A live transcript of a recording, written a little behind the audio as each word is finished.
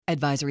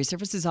Advisory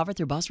services offered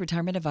through Boss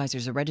Retirement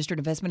Advisors, a registered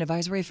investment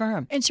advisory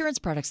firm. Insurance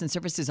products and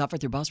services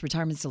offered through Boss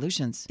Retirement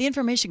Solutions. The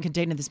information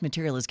contained in this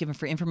material is given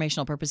for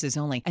informational purposes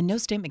only, and no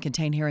statement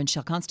contained herein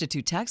shall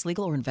constitute tax,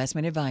 legal, or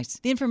investment advice.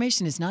 The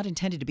information is not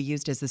intended to be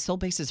used as the sole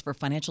basis for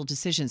financial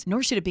decisions,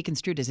 nor should it be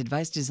construed as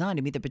advice designed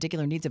to meet the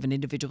particular needs of an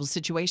individual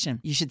situation.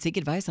 You should seek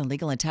advice on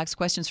legal and tax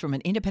questions from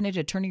an independent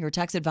attorney or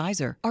tax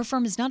advisor. Our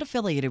firm is not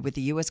affiliated with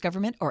the U.S.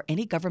 government or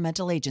any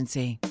governmental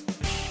agency.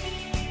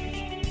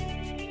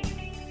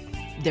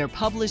 They're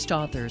published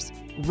authors,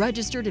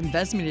 registered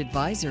investment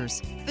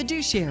advisors,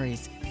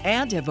 fiduciaries,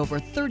 and have over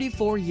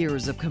 34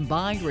 years of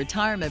combined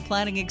retirement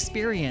planning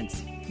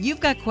experience. You've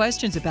got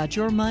questions about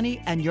your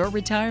money and your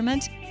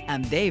retirement,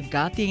 and they've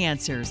got the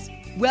answers.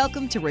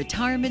 Welcome to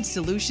Retirement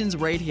Solutions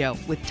Radio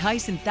with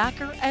Tyson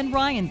Thacker and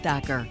Ryan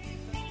Thacker.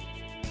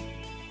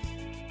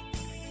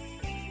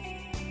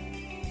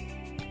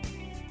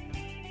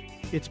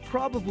 It's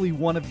probably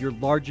one of your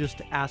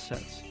largest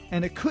assets,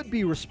 and it could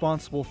be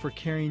responsible for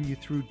carrying you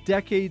through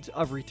decades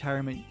of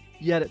retirement,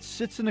 yet it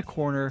sits in a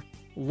corner,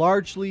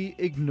 largely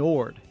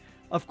ignored.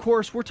 Of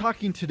course, we're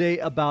talking today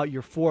about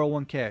your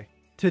 401k.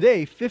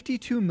 Today,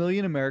 52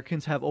 million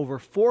Americans have over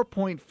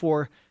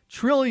 4.4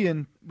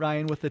 trillion,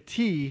 Ryan, with a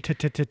T,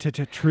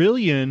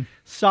 trillion,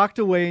 socked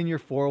away in your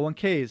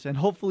 401ks, and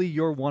hopefully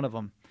you're one of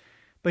them.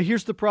 But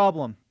here's the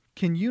problem.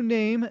 Can you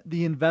name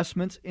the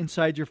investments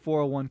inside your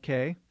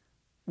 401k?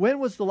 When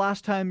was the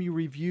last time you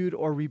reviewed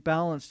or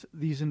rebalanced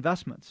these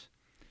investments?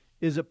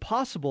 Is it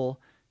possible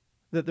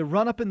that the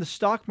run-up in the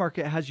stock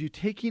market has you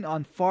taking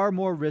on far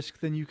more risk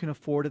than you can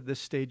afford at this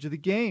stage of the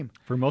game?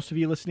 For most of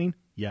you listening,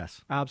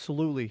 yes.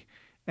 Absolutely.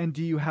 And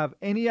do you have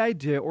any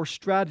idea or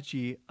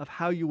strategy of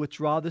how you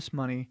withdraw this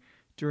money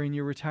during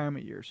your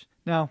retirement years?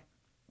 Now,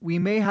 we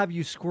may have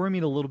you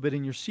squirming a little bit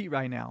in your seat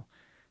right now,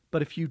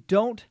 but if you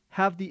don't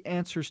have the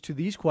answers to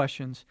these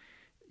questions,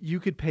 you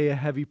could pay a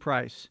heavy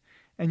price.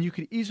 And you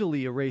could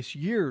easily erase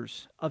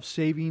years of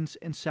savings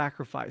and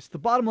sacrifice. The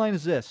bottom line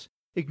is this.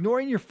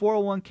 Ignoring your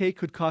 401k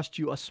could cost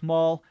you a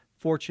small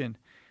fortune.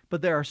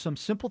 But there are some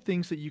simple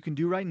things that you can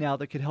do right now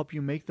that could help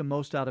you make the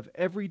most out of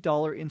every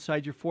dollar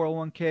inside your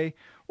 401k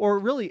or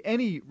really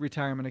any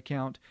retirement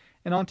account.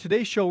 And on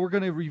today's show, we're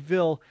going to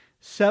reveal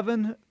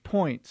 7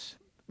 points.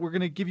 We're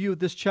going to give you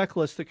this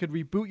checklist that could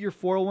reboot your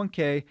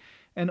 401k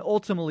and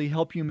ultimately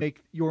help you make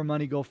your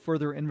money go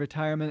further in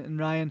retirement. And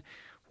Ryan,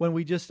 when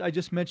I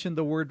just mentioned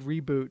the word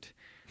reboot,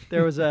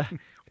 there was a...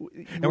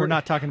 And we're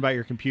not talking about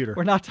your computer.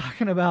 We're not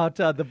talking about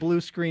the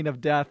blue screen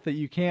of death that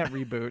you can't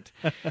reboot.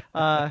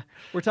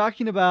 We're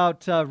talking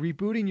about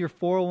rebooting your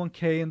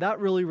 401k, and that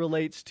really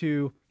relates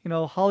to,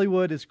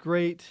 Hollywood is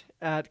great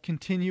at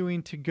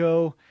continuing to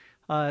go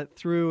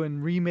through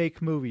and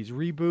remake movies,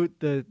 reboot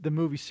the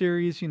movie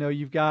series.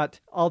 You've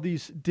got all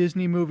these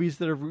Disney movies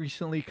that have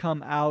recently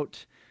come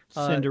out.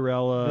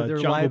 Cinderella, they're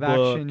Jungle live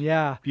Book, action,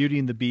 yeah. Beauty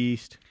and the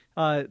Beast.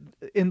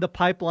 In the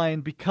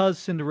pipeline, because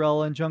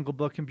Cinderella and Jungle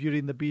Book and Beauty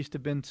and the Beast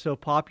have been so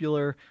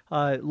popular,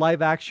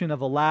 live action of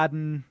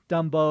Aladdin,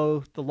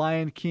 Dumbo, The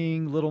Lion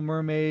King, Little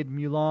Mermaid,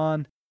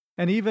 Mulan,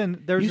 and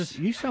even there's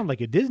You sound like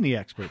a Disney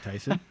expert,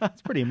 Tyson.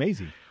 That's pretty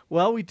amazing.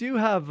 Well, we do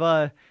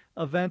have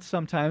events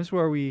sometimes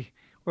where we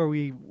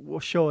will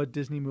show a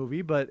Disney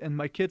movie, and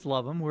my kids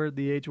love them. We're at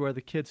the age where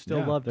the kids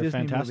still love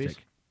Disney fantastic. movies.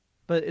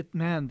 But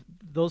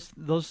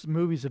those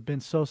movies have been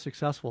so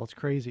successful. It's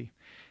crazy.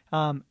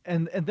 And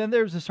then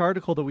there's this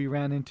article that we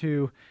ran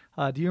into.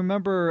 Do you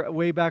remember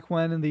way back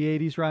when in the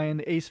 80s,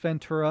 Ryan, Ace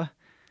Ventura?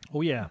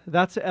 Oh, yeah.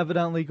 That's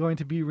evidently going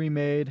to be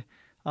remade.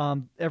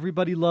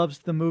 Everybody loves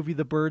the movie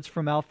The Birds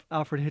from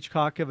Alfred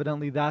Hitchcock.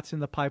 Evidently that's in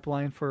the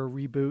pipeline for a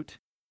reboot.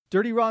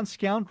 Dirty Rotten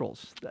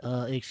Scoundrels.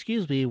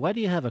 Excuse me, why do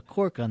you have a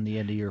cork on the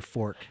end of your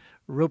fork?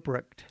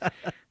 Ruprecht.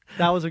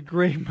 That was a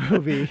great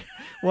movie.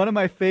 One of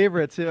my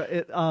favorites.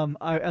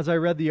 As I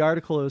read the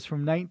article, it was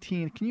from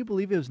can you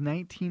believe it was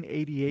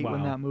 1988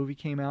 when that movie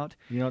came out?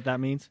 You know what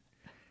that means?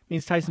 It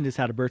means Tyson just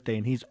had a birthday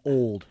and he's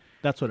old.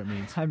 That's what it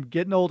means. I'm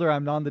getting older.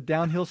 I'm on the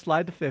downhill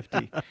slide to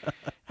 50.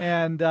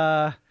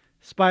 And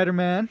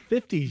Spider-Man.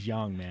 50's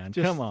young, man.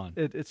 Come on.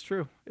 It's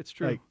true. It's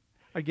true.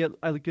 I get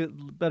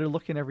better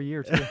looking every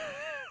year, too.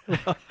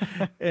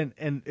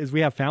 and as we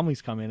have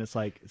families come in, it's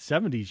like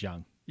 70's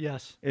young.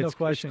 Yes, no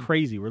question. It's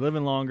crazy. We're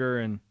living longer,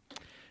 and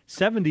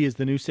 70 is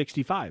the new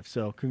 65.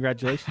 So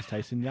congratulations,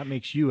 Tyson. That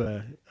makes you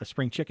a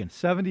spring chicken.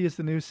 70 is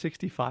the new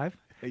 65?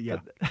 Yeah.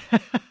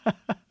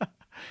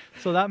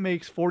 So that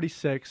makes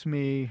 46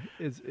 me.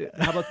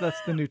 How about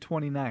that's the new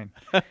 29,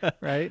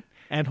 right?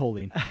 And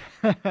holding.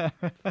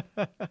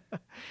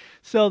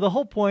 So the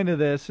whole point of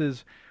this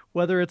is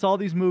whether it's all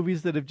these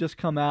movies that have just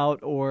come out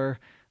or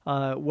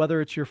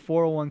whether it's your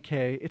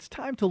 401k, it's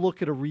time to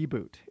look at a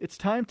reboot. It's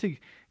time to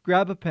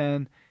grab a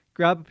pen,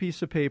 grab a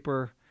piece of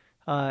paper,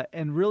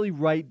 and really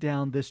write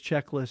down this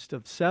checklist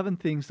of 7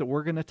 things that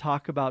we're going to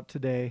talk about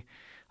today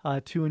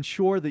to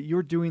ensure that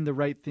you're doing the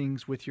right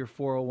things with your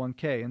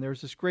 401k. And there's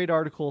this great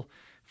article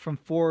from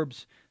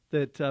Forbes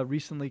that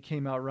recently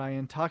came out,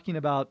 Ryan, talking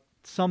about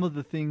some of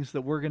the things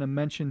that we're going to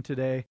mention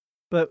today.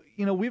 But,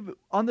 we've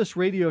on this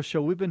radio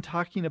show, we've been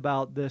talking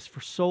about this for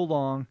so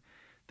long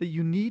that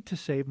you need to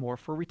save more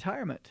for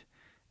retirement.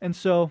 And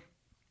so,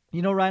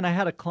 Ryan, I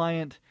had a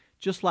client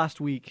just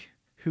last week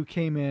who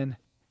came in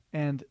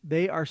and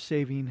they are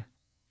saving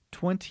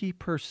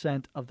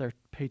 20% of their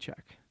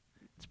paycheck.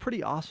 It's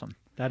pretty awesome.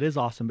 That is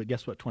awesome, but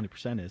guess what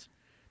 20% is?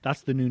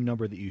 That's the new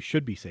number that you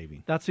should be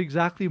saving. That's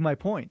exactly my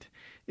point,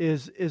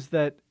 is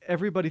that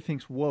everybody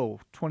thinks,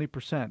 whoa,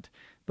 20%.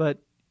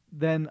 But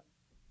then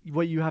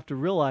what you have to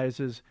realize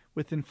is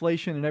with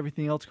inflation and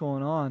everything else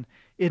going on,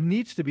 it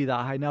needs to be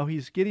that high. Now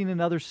he's getting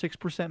another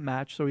 6%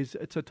 match, so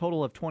it's a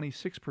total of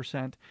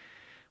 26%.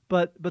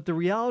 But the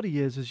reality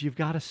is you've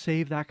got to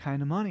save that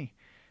kind of money.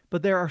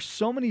 But there are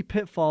so many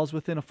pitfalls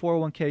within a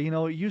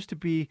 401k. It used to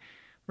be,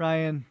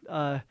 Ryan,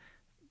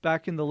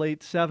 back in the late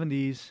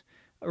 70s,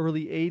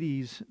 early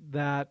 80s,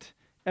 that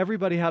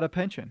everybody had a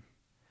pension.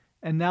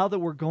 And now that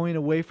we're going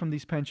away from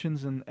these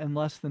pensions and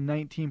less than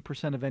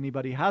 19% of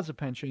anybody has a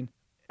pension,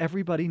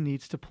 everybody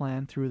needs to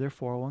plan through their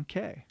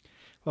 401k.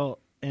 Well,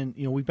 and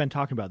we've been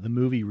talking about the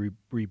movie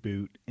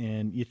reboot,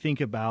 and you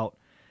think about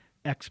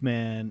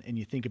X-Men and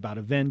you think about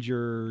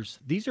Avengers.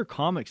 These are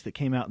comics that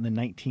came out in the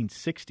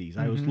 1960s.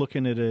 I was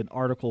looking at an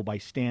article by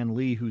Stan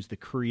Lee, who's the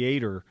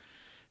creator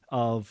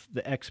of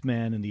the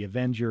X-Men and the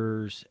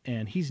Avengers,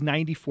 and he's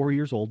 94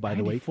 years old, by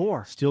 94. the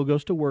way. Still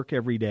goes to work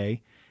every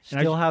day.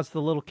 Still has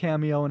the little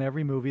cameo in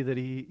every movie that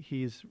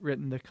he's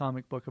written the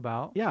comic book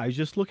about. Yeah, I was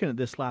just looking at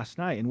this last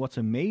night, and what's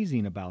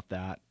amazing about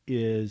that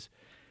is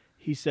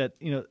he said,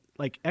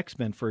 like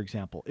X-Men, for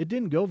example, it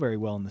didn't go very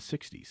well in the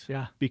 60s.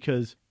 Yeah.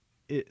 Because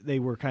they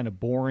were kind of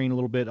boring a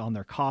little bit on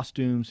their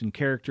costumes and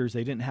characters.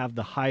 They didn't have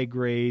the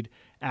high-grade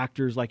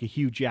actors like a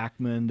Hugh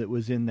Jackman that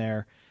was in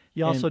there.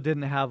 You also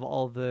didn't have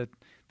all the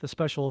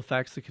special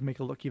effects that could make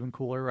it look even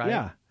cooler, right?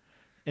 Yeah.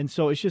 And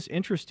so it's just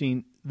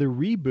interesting. The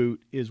reboot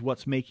is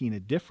what's making a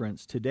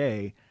difference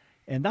today.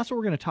 And that's what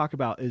we're going to talk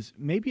about is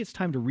maybe it's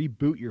time to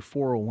reboot your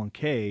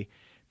 401k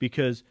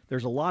because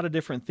there's a lot of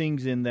different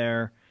things in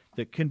there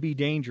that can be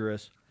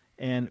dangerous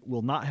and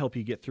will not help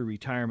you get through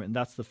retirement. And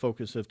that's the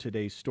focus of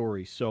today's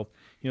story. So,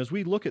 as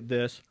we look at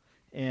this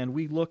and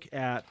we look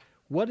at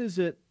what is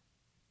it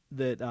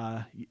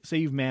that, say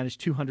you've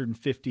managed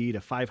 $250,000 to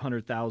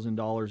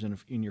 $500,000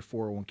 in your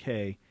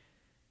 401k,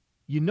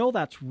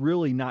 that's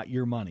really not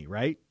your money,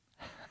 right?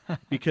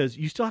 Because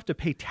you still have to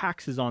pay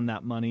taxes on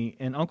that money,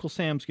 and Uncle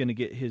Sam's going to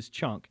get his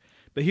chunk.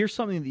 But here's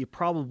something that you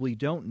probably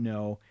don't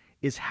know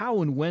is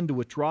how and when to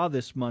withdraw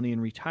this money in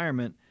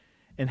retirement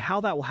and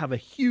how that will have a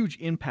huge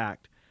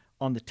impact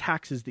on the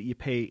taxes that you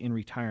pay in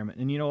retirement.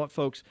 And you know what,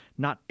 folks?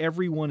 Not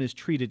everyone is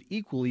treated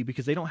equally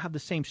because they don't have the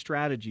same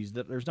strategies,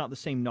 that there's not the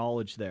same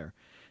knowledge there.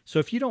 So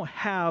if you don't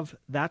have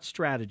that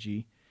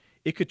strategy,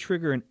 it could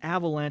trigger an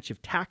avalanche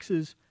of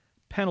taxes,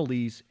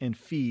 penalties, and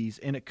fees,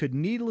 and it could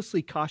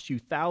needlessly cost you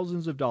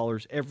thousands of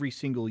dollars every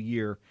single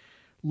year.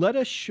 Let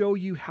us show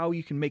you how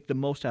you can make the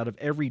most out of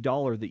every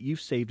dollar that you've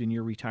saved in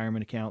your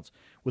retirement accounts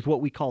with what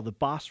we call the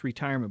Boss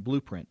Retirement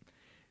Blueprint.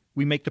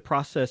 We make the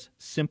process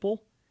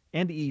simple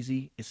and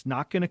easy. It's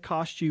not going to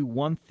cost you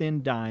one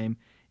thin dime.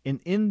 And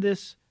in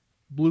this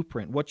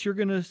blueprint, what you're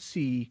going to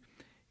see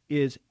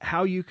is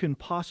how you can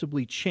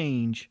possibly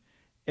change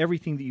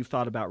everything that you've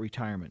thought about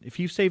retirement. If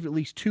you've saved at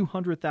least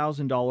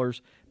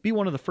 $200,000, be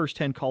one of the first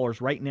 10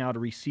 callers right now to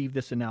receive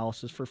this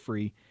analysis for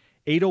free.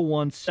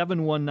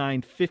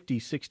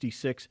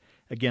 801-719-5066.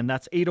 Again,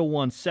 that's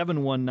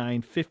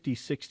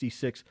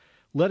 801-719-5066.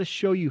 Let us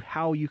show you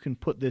how you can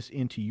put this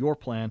into your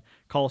plan.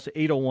 Call us at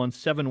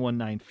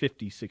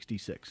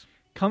 801-719-5066.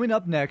 Coming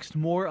up next,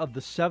 more of the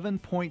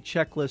 7-point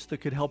checklist that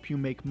could help you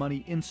make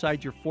money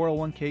inside your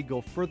 401k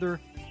go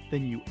further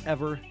than you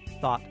ever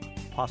thought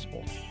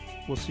possible.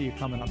 We'll see you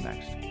coming up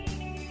next.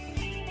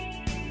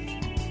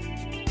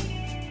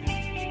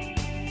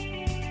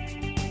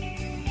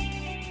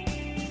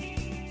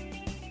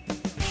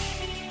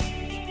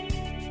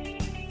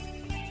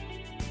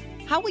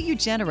 How will you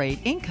generate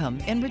income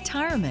in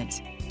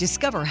retirement?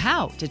 Discover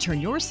how to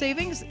turn your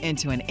savings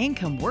into an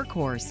income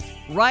workhorse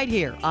right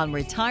here on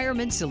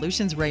Retirement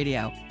Solutions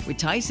Radio with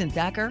Tyson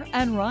Thacker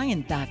and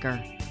Ryan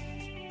Thacker.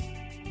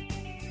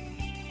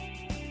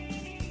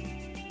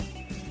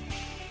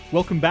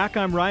 Welcome back.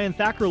 I'm Ryan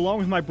Thacker along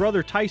with my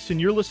brother Tyson.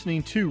 You're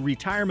listening to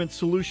Retirement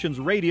Solutions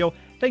Radio.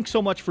 Thanks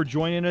so much for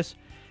joining us.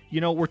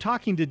 We're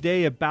talking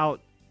today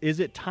about,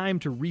 is it time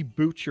to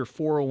reboot your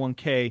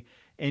 401k?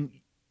 And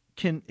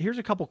here's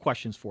a couple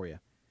questions for you.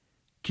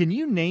 Can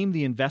you name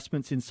the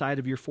investments inside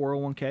of your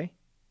 401k?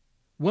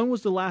 When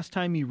was the last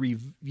time you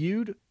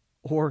reviewed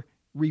or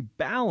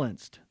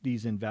rebalanced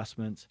these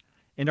investments?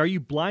 And are you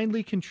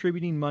blindly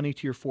contributing money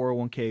to your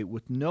 401k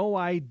with no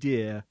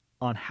idea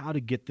on how to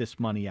get this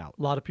money out?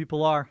 A lot of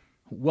people are.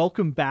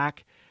 Welcome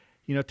back.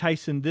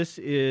 Tyson,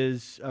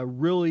 these are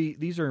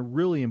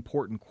really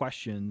important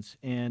questions.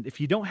 And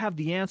if you don't have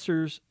the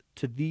answers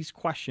to these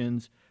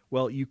questions,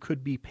 well, you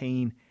could be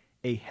paying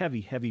a heavy,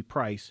 heavy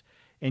price.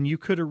 and you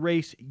could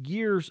erase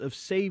years of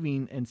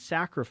saving and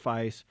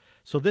sacrifice.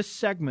 So this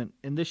segment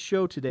in this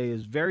show today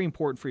is very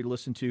important for you to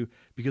listen to,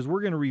 because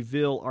we're going to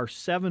reveal our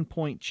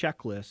 7-point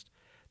checklist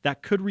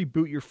that could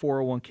reboot your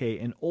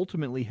 401k and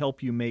ultimately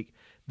help you make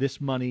this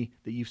money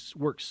that you've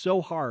worked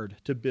so hard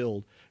to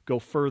build go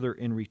further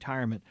in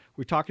retirement.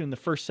 We're talking in the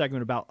first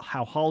segment about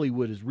how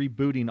Hollywood is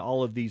rebooting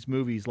all of these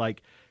movies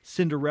like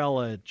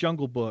Cinderella,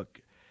 Jungle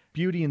Book,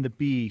 Beauty and the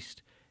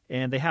Beast,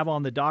 and they have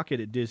on the docket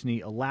at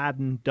Disney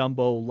Aladdin,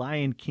 Dumbo,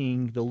 Lion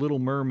King, The Little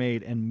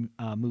Mermaid, and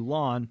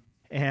Mulan.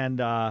 And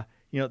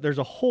there's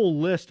a whole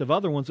list of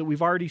other ones that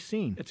we've already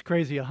seen. It's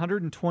crazy.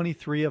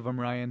 123 of them,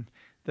 Ryan,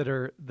 that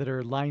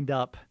are lined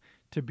up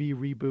to be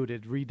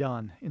rebooted,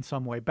 redone in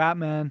some way.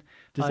 Batman.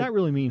 Does that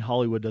really mean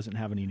Hollywood doesn't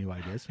have any new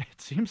ideas?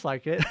 It seems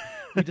like it.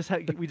 we just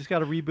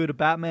got a reboot of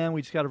Batman.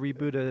 We just got a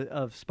reboot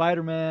of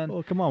Spider-Man.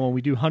 Well, come on. When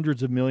we do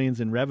hundreds of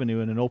millions in revenue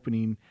in an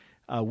opening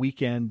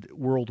weekend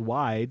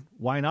worldwide,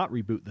 why not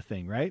reboot the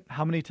thing, right?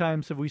 How many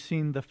times have we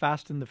seen The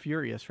Fast and the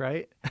Furious,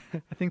 right?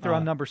 I think they're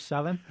on number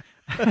 7.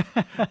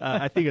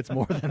 I think it's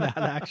more than that,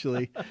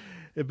 actually.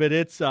 But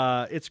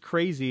it's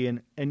crazy.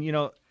 And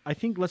I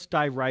think let's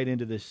dive right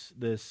into this.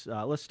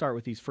 Let's start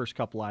with these first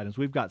couple items.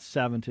 We've got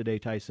 7 today,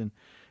 Tyson,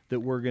 that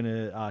we're going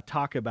to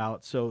talk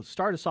about. So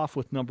start us off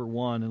with number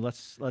 1, and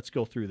let's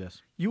go through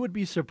this. You would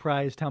be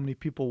surprised how many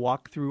people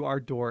walk through our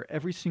door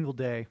every single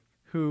day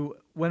who,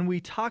 when we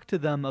talk to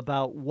them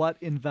about what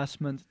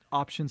investment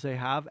options they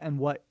have and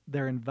what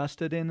they're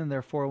invested in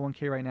their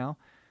 401k right now,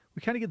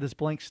 we kind of get this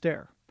blank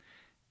stare.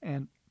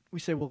 And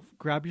we say, well,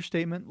 grab your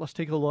statement. Let's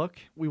take a look.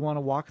 We want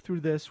to walk through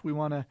this. We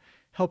want to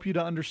help you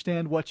to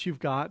understand what you've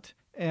got.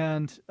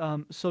 And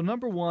so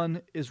number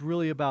 1 is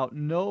really about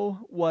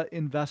know what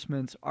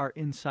investments are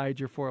inside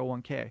your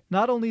 401k.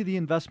 Not only the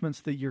investments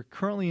that you're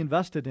currently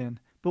invested in,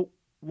 but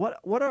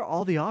what are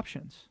all the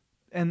options?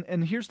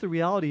 And here's the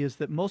reality is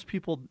that most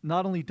people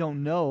not only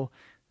don't know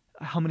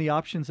how many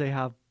options they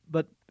have,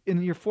 but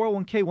in your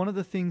 401k, one of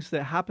the things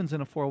that happens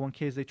in a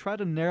 401k is they try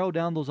to narrow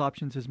down those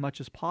options as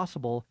much as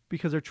possible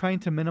because they're trying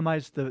to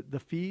minimize the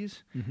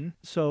fees. Mm-hmm.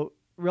 So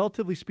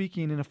relatively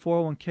speaking, in a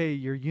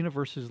 401k, your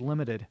universe is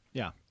limited.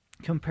 Yeah.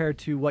 Compared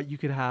to what you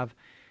could have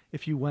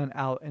if you went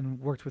out and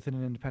worked with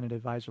an independent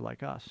advisor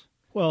like us.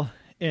 Well,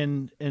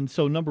 and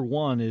so number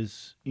 1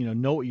 is,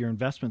 know what your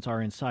investments are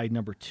inside.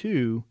 Number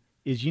 2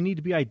 is you need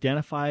to be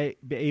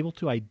able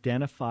to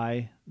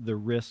identify the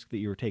risk that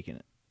you're taking.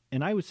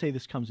 And I would say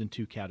this comes in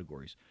 2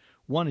 categories.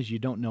 One is you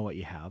don't know what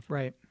you have.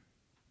 Right.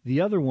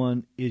 The other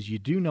one is you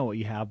do know what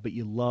you have, but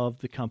you love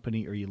the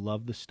company or you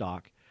love the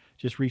stock.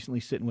 Just recently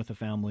sitting with a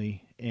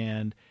family,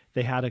 and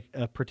they had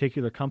a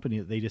particular company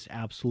that they just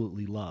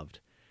absolutely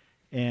loved.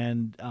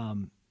 And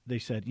they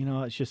said,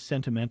 it's just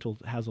sentimental,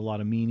 it has a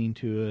lot of meaning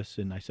to us.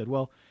 And I said,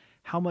 well,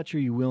 how much are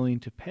you willing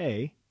to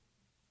pay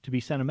to be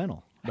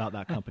sentimental about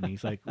that company?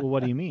 He's like, well,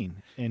 what do you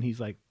mean? And he's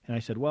like, and I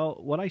said, well,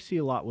 what I see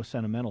a lot with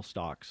sentimental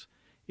stocks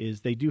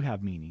is they do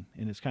have meaning,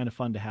 and it's kind of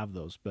fun to have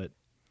those. But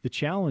the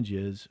challenge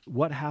is,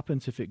 what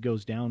happens if it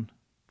goes down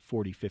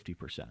 40, 50%?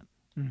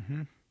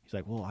 Mm-hmm. He's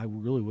like, well, I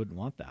really wouldn't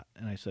want that.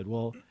 And I said,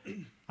 well,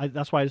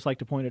 that's why I just like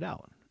to point it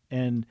out.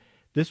 And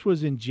this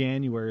was in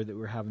January that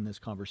we were having this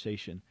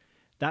conversation.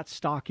 That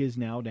stock is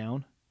now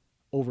down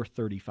over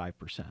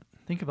 35%.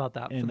 Think about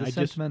that, and for the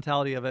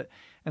sentimentality of it.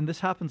 And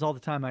this happens all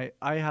the time.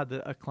 I had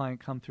a client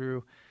come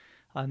through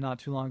not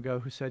too long ago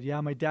who said,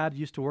 yeah, my dad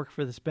used to work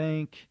for this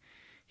bank.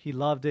 He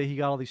loved it. He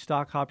got all these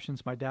stock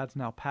options. My dad's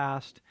now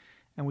passed.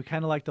 And we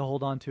kind of like to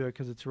hold on to it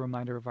because it's a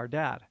reminder of our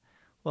dad.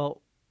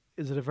 Well,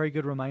 is it a very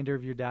good reminder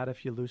of your dad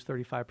if you lose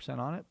 35%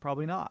 on it?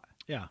 Probably not.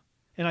 Yeah.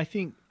 And I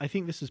think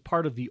this is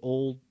part of the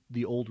old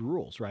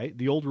rules, right?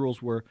 The old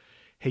rules were,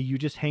 hey, you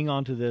just hang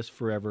on to this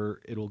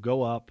forever. It'll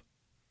go up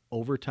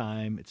over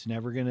time. He's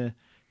never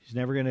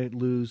gonna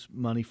lose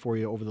money for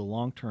you over the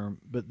long term.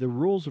 But the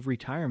rules of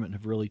retirement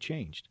have really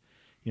changed.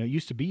 It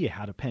used to be you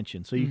had a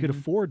pension, so you could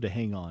afford to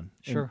hang on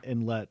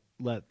and let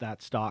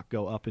that stock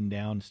go up and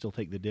down and still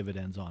take the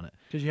dividends on it.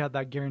 Because you had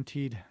that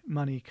guaranteed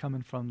money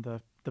coming from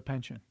the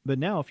pension. But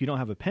now if you don't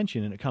have a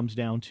pension and it comes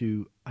down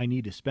to I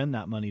need to spend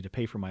that money to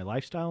pay for my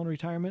lifestyle in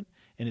retirement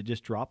and it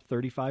just dropped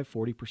 35,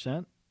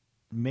 40%,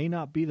 may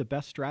not be the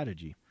best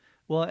strategy.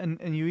 Well,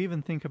 and you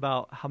even think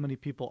about how many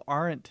people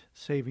aren't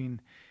saving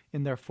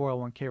in their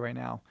 401k right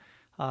now,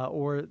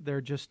 or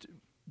they're just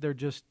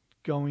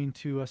going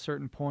to a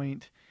certain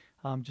point,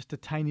 just a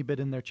tiny bit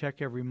in their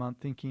check every month,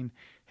 thinking,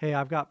 hey,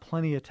 I've got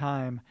plenty of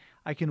time.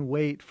 I can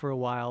wait for a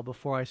while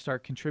before I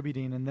start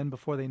contributing. And then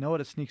before they know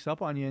it, it sneaks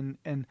up on you.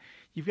 And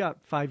you've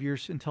got 5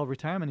 years until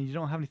retirement and you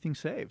don't have anything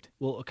saved.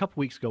 Well, a couple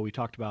weeks ago, we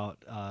talked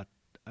about,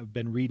 I've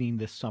been reading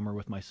this summer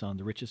with my son,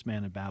 The Richest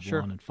Man in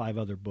Babylon, and 5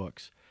 other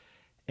books.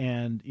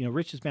 And,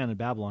 Richest Man in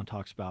Babylon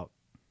talks about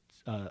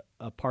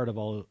a part of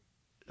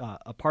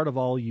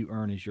all you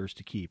earn is yours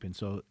to keep. And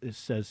so it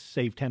says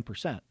save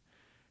 10%.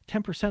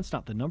 10% is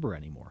not the number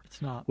anymore.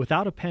 It's not.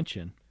 Without a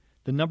pension,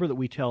 the number that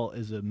we tell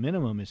as a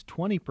minimum is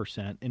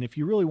 20%. And if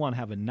you really want to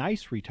have a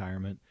nice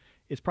retirement,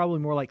 it's probably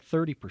more like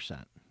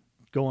 30%,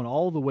 going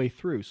all the way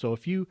through. So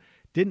if you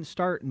didn't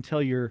start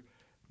until your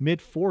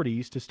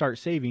mid-40s to start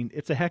saving,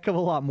 it's a heck of a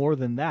lot more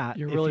than that.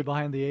 You're really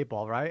behind the 8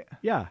 ball, right?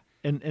 Yeah.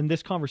 And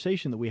this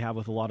conversation that we have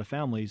with a lot of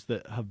families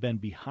that have been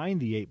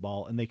behind the 8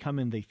 ball and they come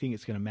in, they think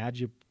it's going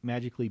to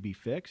magically be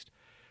fixed.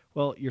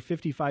 Well, you're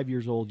 55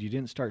 years old. You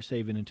didn't start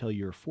saving until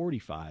you're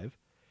 45.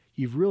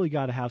 You've really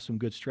got to have some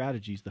good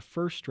strategies. The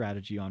first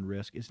strategy on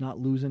risk is not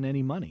losing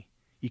any money.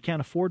 You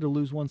can't afford to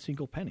lose one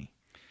single penny.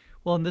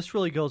 Well, and this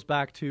really goes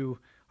back to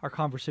our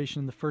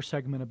conversation in the first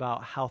segment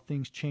about how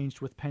things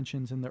changed with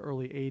pensions in the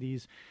early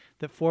 80s,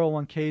 that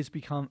 401ks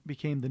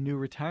became the new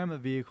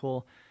retirement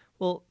vehicle.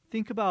 Well,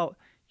 think about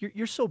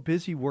you're so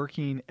busy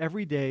working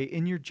every day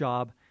in your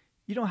job,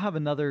 you don't have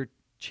another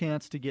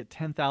chance to get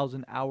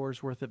 10,000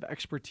 hours worth of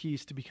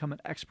expertise to become an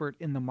expert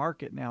in the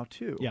market now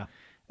too. Yeah.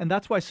 And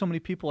that's why so many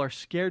people are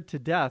scared to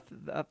death.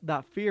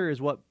 That fear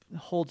is what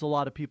holds a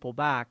lot of people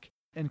back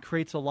and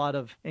creates a lot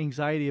of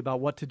anxiety about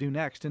what to do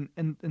next.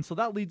 And so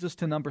that leads us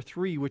to number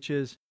 3, which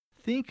is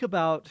think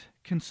about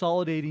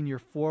consolidating your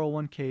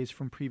 401ks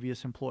from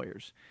previous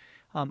employers.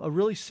 A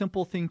really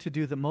simple thing to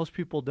do that most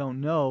people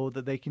don't know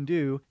that they can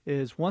do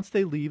is once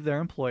they leave their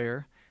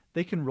employer,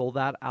 they can roll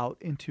that out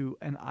into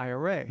an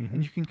IRA,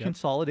 and you can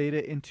consolidate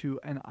it into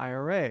an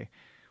IRA.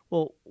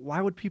 Well,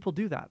 why would people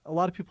do that? A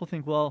lot of people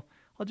think, well,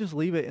 I'll just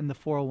leave it in the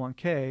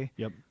 401k.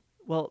 Yep.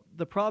 Well,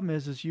 the problem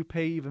is you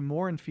pay even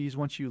more in fees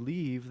once you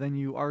leave than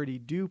you already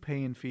do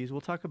pay in fees. We'll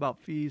talk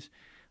about fees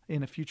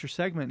in a future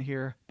segment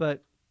here,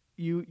 but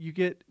you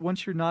get,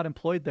 once you're not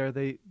employed there,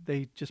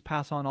 they just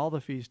pass on all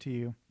the fees to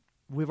you.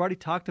 We've already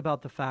talked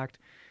about the fact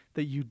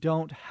that you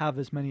don't have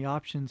as many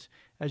options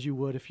as you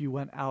would if you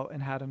went out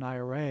and had an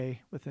IRA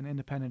with an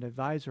independent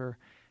advisor.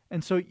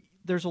 And so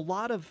there's a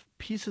lot of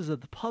pieces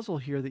of the puzzle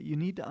here that you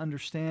need to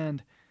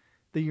understand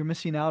that you're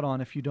missing out on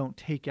if you don't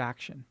take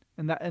action.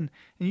 And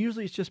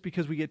usually it's just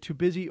because we get too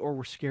busy or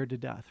we're scared to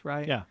death,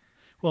 right? Yeah.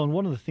 Well, and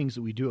one of the things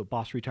that we do at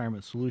Boss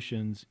Retirement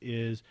Solutions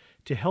is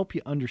to help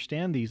you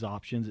understand these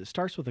options. It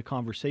starts with a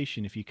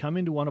conversation. If you come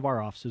into one of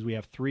our offices, we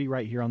have 3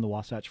 right here on the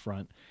Wasatch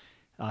Front.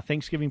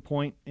 Thanksgiving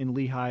Point in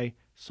Lehigh,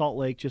 Salt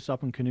Lake just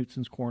up in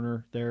Knutson's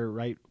Corner, there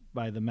right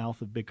by the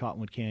mouth of Big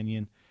Cottonwood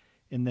Canyon.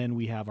 And then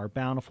we have our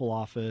Bountiful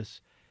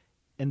office.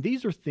 And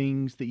these are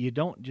things that you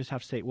don't just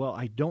have to say, well,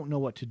 I don't know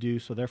what to do,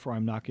 so therefore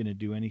I'm not going to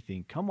do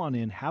anything. Come on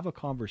in, have a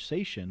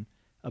conversation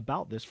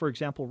about this. For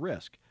example,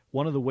 risk.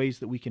 One of the ways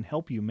that we can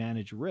help you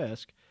manage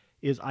risk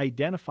is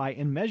identify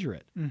and measure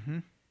it. Mm-hmm.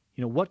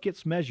 You know, what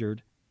gets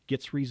measured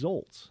gets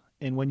results.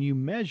 And when you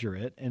measure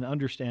it and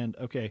understand,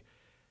 okay,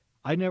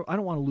 I don't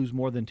want to lose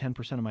more than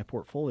 10% of my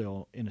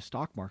portfolio in a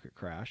stock market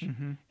crash.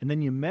 Mm-hmm. And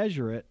then you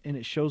measure it and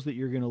it shows that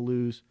you're going to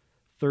lose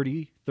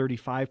 30,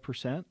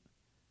 35%.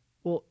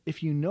 Well,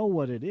 if you know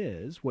what it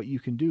is, what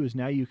you can do is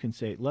now you can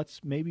say,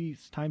 maybe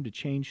it's time to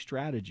change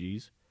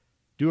strategies,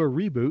 do a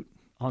reboot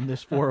on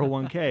this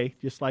 401k,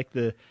 just like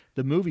the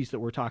movies that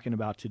we're talking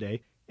about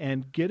today,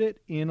 and get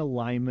it in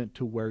alignment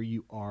to where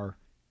you are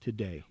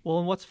today. Well,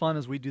 and what's fun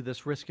is we do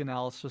this risk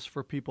analysis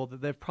for people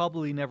that they've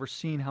probably never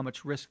seen how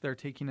much risk they're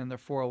taking in their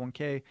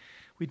 401k.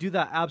 We do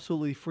that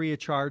absolutely free of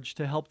charge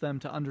to help them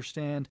to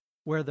understand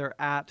where they're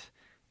at,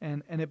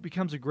 and it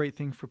becomes a great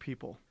thing for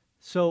people.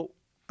 So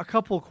a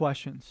couple of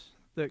questions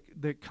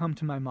that come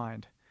to my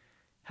mind.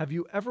 Have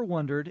you ever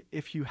wondered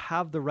if you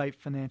have the right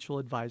financial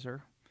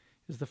advisor?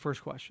 Is the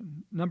first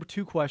question. Number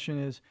 2 question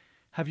is,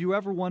 have you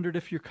ever wondered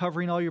if you're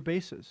covering all your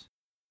bases?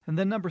 And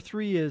then number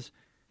 3 is,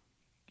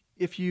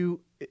 if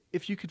you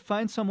could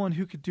find someone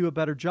who could do a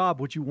better job,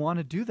 would you want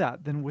to do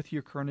that than with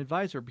your current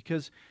advisor?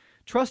 Because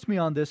trust me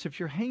on this, if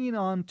you're hanging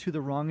on to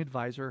the wrong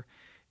advisor,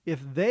 if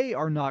they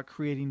are not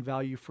creating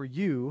value for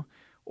you,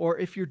 or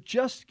if you're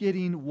just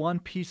getting one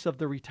piece of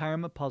the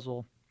retirement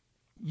puzzle,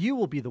 you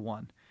will be the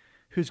one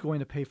who's going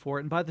to pay for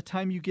it. And by the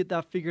time you get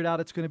that figured out,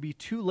 it's going to be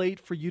too late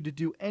for you to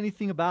do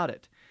anything about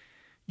it.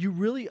 You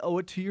really owe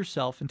it to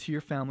yourself and to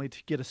your family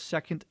to get a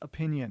second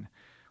opinion.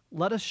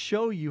 Let us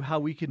show you how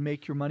we can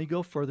make your money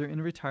go further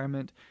in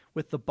retirement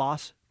with the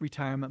Boss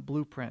Retirement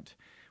Blueprint.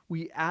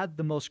 We add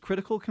the most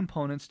critical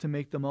components to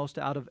make the most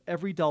out of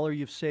every dollar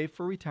you've saved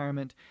for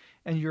retirement,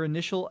 and your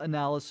initial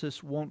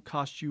analysis won't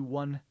cost you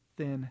one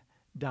thin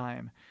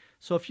dime.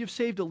 So if you've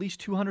saved at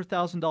least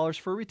 $200,000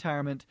 for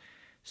retirement,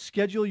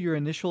 schedule your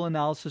initial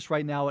analysis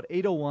right now at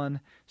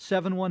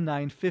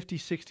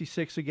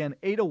 801-719-5066. Again,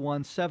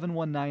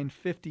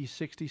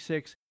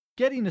 801-719-5066.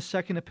 Getting a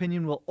second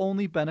opinion will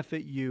only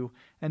benefit you,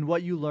 and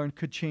what you learn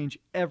could change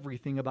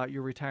everything about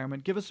your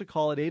retirement. Give us a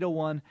call at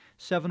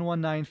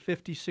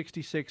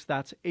 801-719-5066.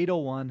 That's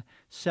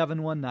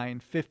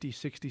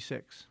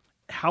 801-719-5066.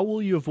 How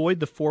will you avoid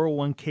the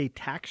 401k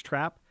tax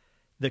trap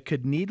that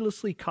could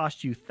needlessly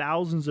cost you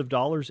thousands of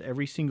dollars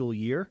every single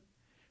year?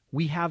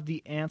 We have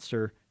the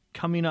answer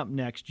coming up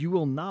next. You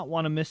will not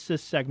want to miss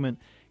this segment,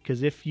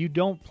 because if you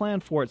don't plan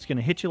for it, it's going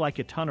to hit you like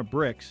a ton of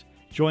bricks.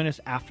 Join us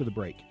after the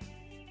break.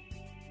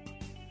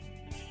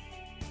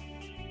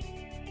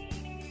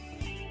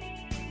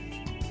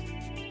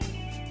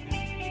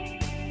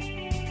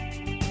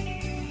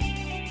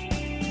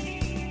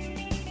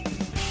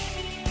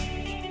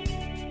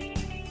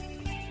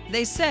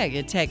 They say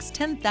it takes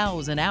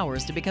 10,000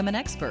 hours to become an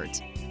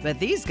expert, but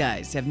these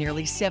guys have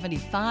nearly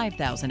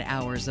 75,000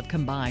 hours of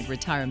combined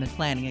retirement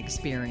planning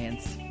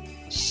experience.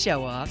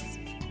 Show-offs.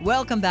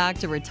 Welcome back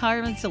to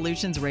Retirement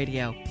Solutions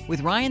Radio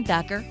with Ryan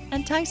Thacker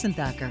and Tyson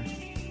Thacker.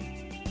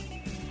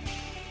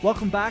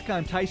 Welcome back.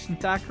 I'm Tyson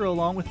Thacker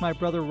along with my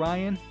brother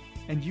Ryan,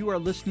 and you are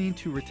listening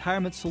to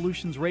Retirement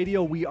Solutions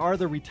Radio. We are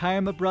the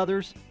Retirement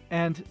Brothers,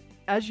 and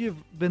as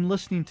you've been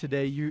listening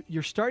today,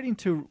 you're starting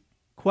to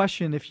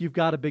question if you've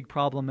got a big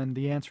problem, and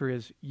the answer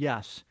is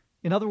yes.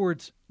 In other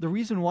words, the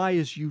reason why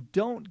is you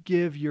don't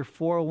give your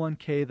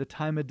 401k the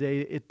time of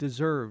day it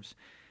deserves,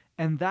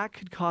 and that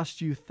could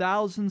cost you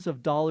thousands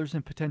of dollars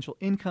in potential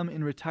income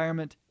in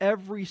retirement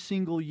every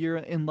single year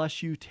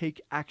unless you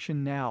take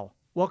action now.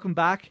 Welcome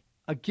back.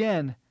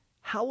 Again,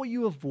 how will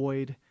you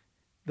avoid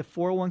the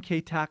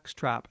 401k tax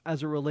trap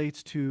as it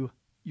relates to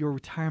your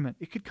retirement?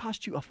 It could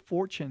cost you a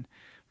fortune.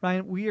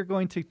 Ryan, we are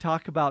going to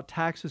talk about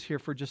taxes here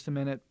for just a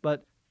minute,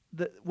 but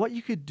what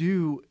you could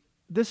do,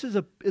 this is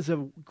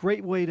a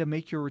great way to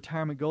make your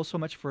retirement go so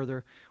much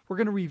further. We're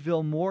going to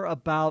reveal more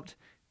about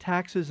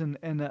taxes and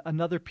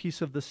another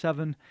piece of the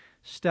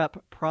 7-step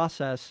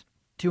process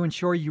to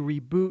ensure you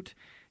reboot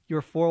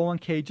your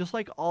 401k, just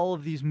like all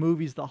of these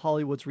movies that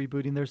Hollywood's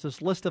rebooting. There's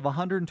this list of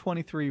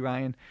 123,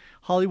 Ryan,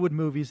 Hollywood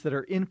movies that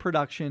are in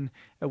production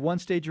at one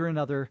stage or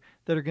another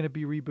that are going to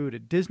be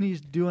rebooted. Disney's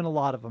doing a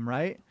lot of them,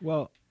 right?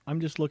 Well, I'm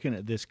just looking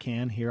at this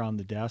can here on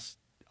the desk.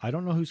 I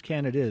don't know whose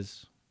can it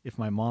is, if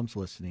my mom's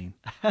listening.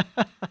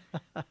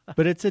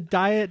 But it's a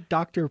Diet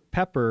Dr.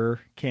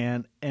 Pepper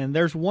can, and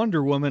there's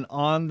Wonder Woman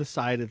on the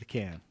side of the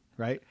can,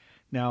 right?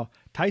 Now,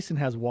 Tyson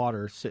has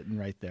water sitting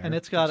right there. And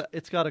it's got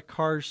a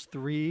Cars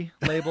 3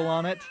 label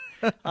on it.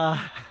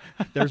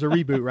 There's a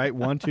reboot, right?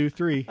 1, 2,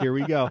 3. Here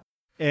we go.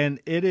 And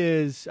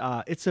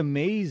it's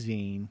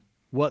amazing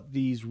what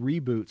these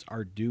reboots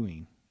are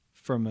doing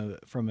from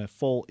a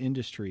full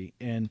industry.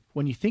 And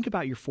when you think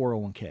about your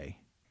 401k,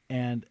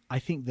 and I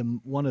think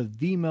one of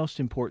the most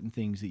important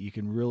things that you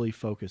can really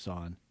focus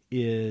on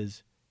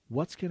is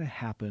what's going to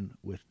happen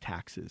with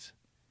taxes.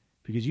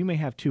 Because you may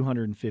have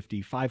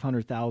 $250,000,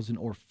 $500,000,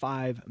 or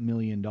 $5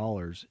 million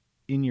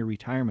in your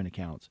retirement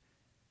accounts.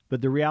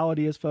 But the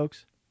reality is,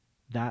 folks,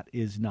 that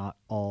is not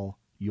all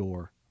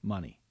your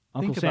money.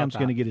 Uncle Sam's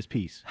going to get his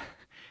piece.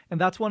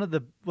 And that's one of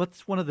the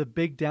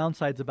big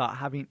downsides about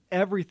having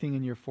everything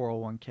in your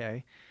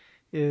 401k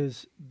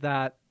is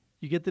that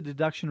you get the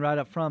deduction right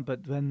up front,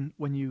 but then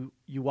when you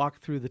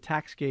walk through the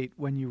tax gate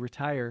when you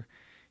retire,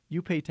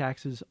 you pay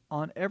taxes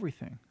on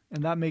everything.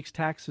 And that makes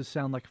taxes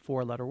sound like a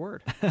 4-letter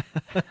word.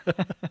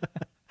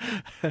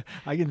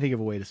 I can think of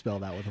a way to spell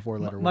that with a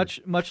 4-letter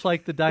word. Much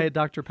like the Diet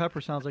Dr.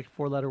 Pepper sounds like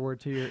a 4-letter word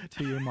to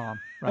your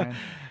mom, Ryan.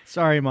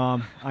 Sorry,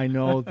 Mom. I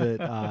know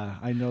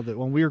that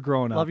when we were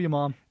growing up, love you,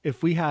 Mom.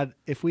 If we had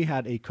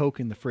a Coke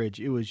in the fridge,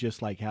 it was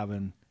just like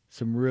having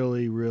some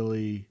really,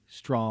 really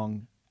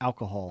strong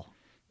alcohol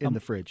in the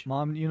fridge.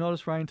 Mom, you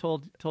notice Ryan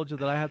told you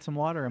that I had some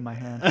water in my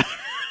hand.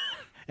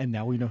 And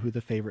now we know who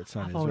the favorite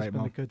son is, right, Mom? I've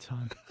always been a good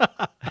son.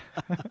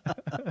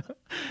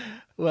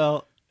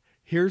 Well,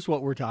 here's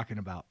what we're talking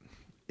about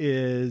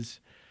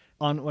is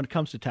when it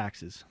comes to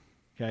taxes,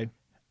 okay,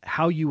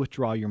 how you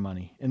withdraw your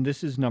money. And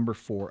this is number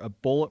 4, a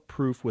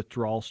bulletproof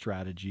withdrawal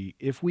strategy.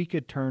 If we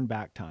could turn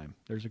back time.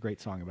 There's a great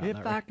song about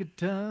that. If I could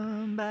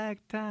turn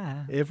back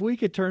time. If we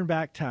could turn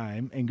back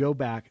time and go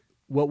back,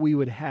 what we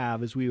would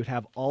have is we would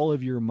have all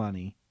of your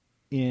money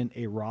in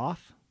a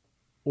Roth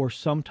or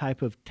some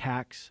type of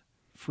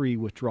tax-free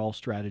withdrawal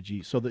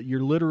strategy so that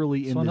you're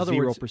literally in the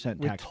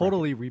 0% tax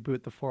totally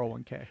reboot the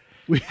 401k.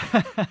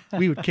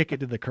 We would kick it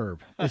to the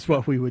curb. Is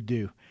what we would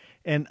do.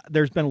 And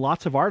there's been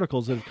lots of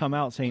articles that have come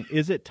out saying,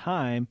 is it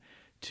time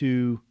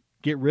to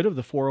get rid of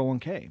the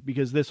 401k?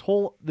 Because this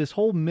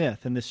whole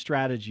myth and this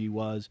strategy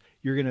was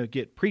you're going to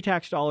get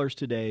pre-tax dollars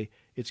today,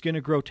 it's going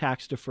to grow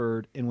tax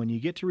deferred, and when you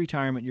get to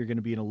retirement, you're going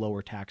to be in a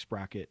lower tax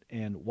bracket,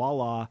 and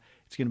voila,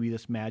 it's going to be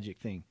this magic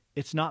thing.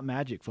 It's not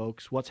magic,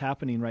 folks. What's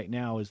happening right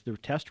now is the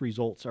test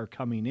results are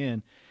coming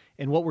in,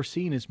 and what we're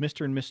seeing is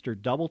Mr. and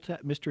Mrs. Double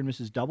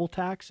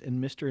Tax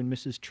and Mr. and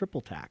Mrs.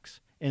 Triple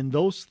Tax. And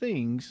those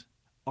things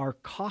are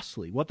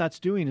costly. What that's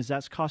doing is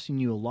that's costing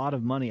you a lot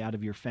of money out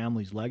of your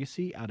family's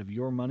legacy, out of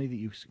your money that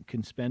you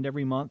can spend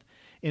every month.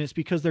 And it's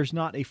because there's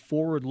not a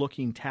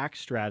forward-looking tax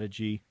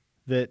strategy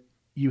that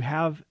you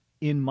have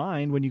in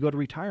mind when you go to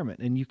retirement.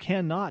 And you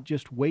cannot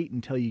just wait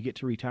until you get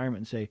to retirement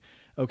and say,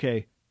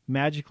 okay,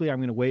 magically I'm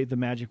going to wave the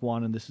magic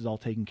wand and this is all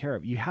taken care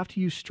of. You have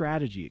to use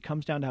strategy. It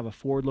comes down to have a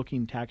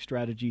forward-looking tax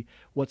strategy.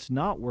 What's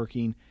not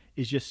working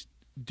is just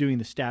doing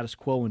the status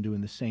quo and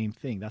doing the same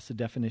thing. That's the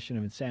definition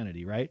of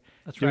insanity, right?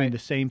 That's doing right. the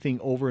same thing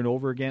over and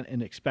over again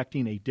and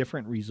expecting a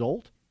different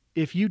result.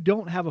 If you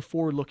don't have a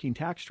forward-looking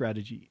tax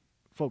strategy,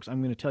 folks,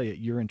 I'm going to tell you,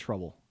 you're in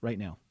trouble right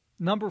now.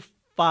 Number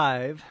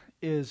 5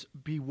 is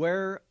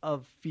beware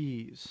of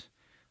fees.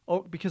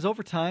 Because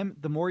over time,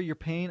 the more you're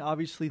paying,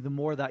 obviously, the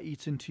more that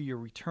eats into your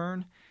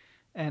return,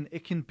 and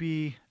it can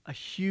be a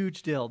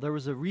huge deal. There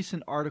was a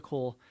recent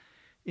article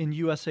in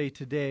USA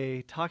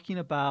Today talking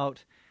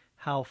about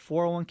how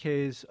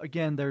 401ks,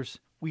 again,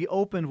 we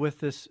opened with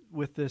this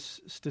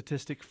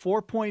statistic,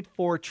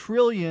 $4.4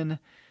 trillion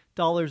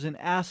in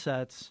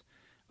assets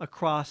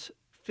across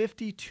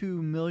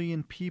 52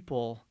 million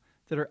people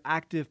that are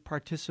active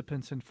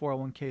participants in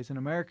 401ks in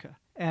America.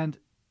 And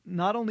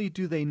not only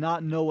do they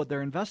not know what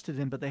they're invested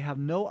in, but they have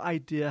no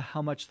idea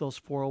how much those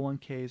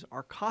 401ks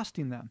are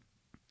costing them.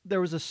 There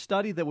was a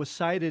study that was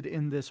cited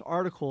in this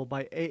article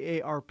by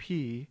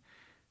AARP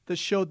that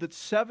showed that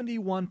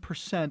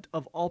 71%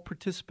 of all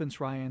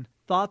participants, Ryan,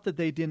 thought that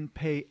they didn't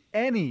pay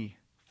any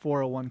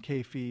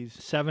 401k fees.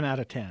 7 out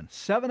of 10.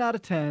 7 out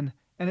of 10,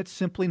 and it's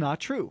simply not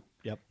true.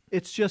 Yep.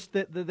 It's just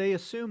that they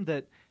assume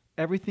that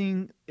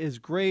everything is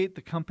great,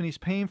 the company's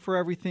paying for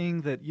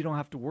everything, that you don't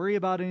have to worry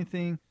about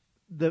anything.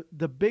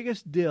 The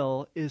biggest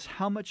deal is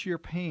how much you're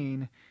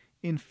paying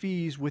in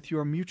fees with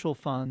your mutual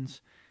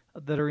funds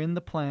that are in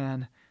the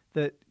plan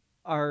that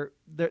are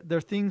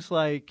they're things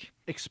like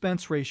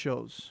expense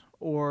ratios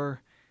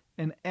or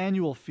an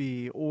annual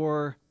fee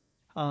or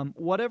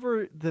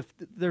whatever.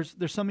 There's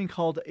something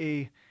called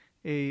a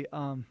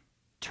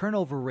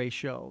turnover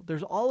ratio.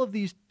 There's all of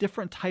these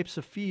different types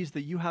of fees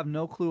that you have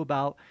no clue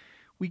about.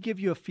 We give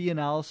you a fee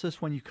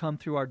analysis when you come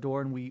through our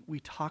door, and we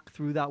talk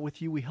through that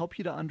with you. We help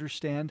you to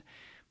understand,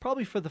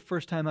 probably for the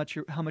first time,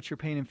 how much you're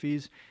paying in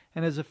fees.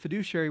 And as a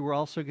fiduciary, we're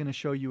also going to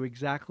show you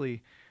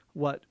exactly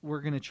what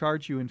we're going to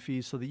charge you in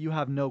fees so that you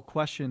have no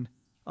question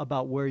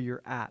about where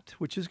you're at,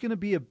 which is going to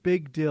be a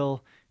big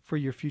deal for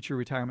your future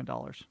retirement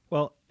dollars.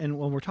 Well, and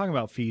when we're talking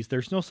about fees,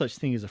 there's no such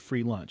thing as a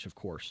free lunch, of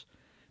course.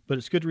 But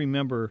it's good to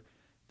remember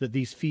that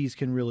these fees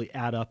can really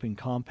add up and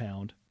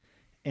compound.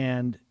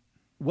 And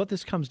what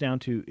this comes down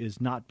to is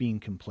not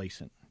being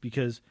complacent,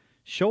 because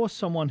show us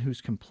someone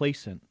who's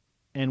complacent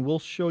and we'll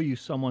show you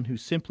someone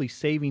who's simply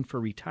saving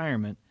for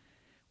retirement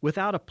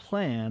without a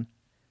plan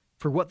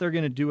for what they're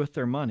going to do with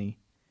their money.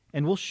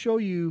 And we'll show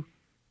you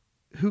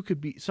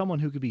someone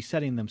who could be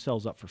setting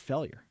themselves up for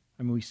failure.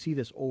 I mean, we see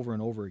this over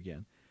and over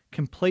again.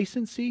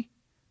 Complacency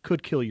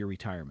could kill your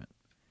retirement.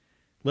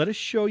 Let us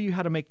show you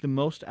how to make the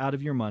most out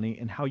of your money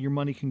and how your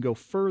money can go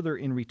further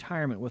in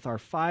retirement with our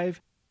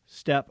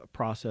 5-step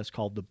process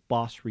called the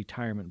Boss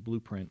Retirement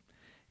Blueprint.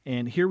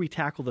 And here we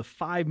tackle the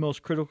 5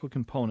 most critical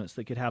components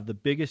that could have the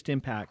biggest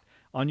impact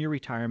on your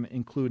retirement,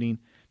 including,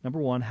 number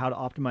 1, how to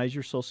optimize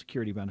your Social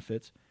Security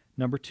benefits.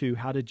 Number 2,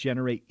 how to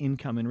generate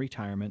income in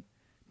retirement.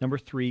 Number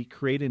 3,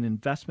 create an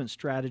investment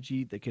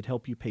strategy that could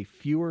help you pay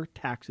fewer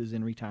taxes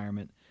in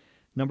retirement.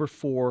 Number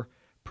 4,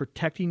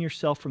 protecting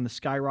yourself from the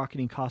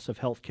skyrocketing costs of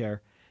healthcare.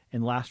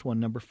 And last one,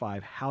 number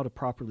 5, how to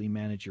properly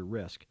manage your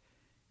risk.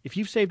 If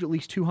you've saved at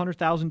least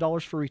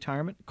 $200,000 for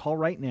retirement, call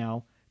right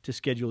now to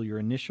schedule your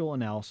initial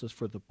analysis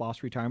for the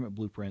Boss Retirement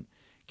Blueprint.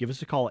 Give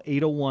us a call at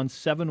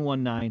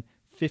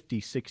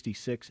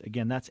 801-719-5066.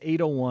 Again, that's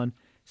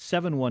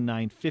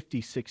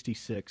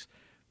 801-719-5066.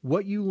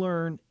 What you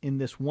learn in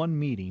this one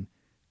meeting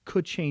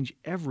could change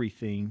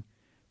everything.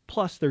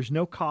 Plus, there's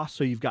no cost,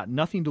 so you've got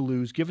nothing to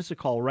lose. Give us a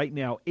call right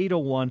now,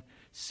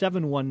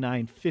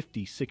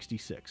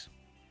 801-719-5066.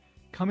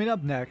 Coming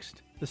up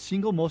next, the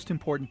single most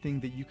important thing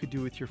that you could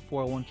do with your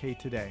 401k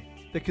today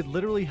that could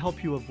literally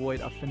help you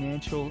avoid a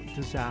financial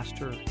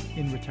disaster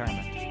in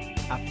retirement.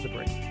 After the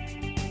break.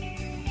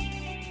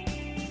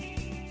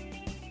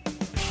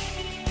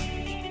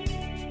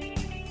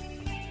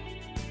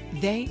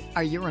 They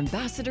are your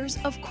ambassadors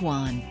of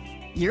Quan.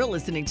 You're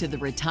listening to the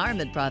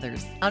Retirement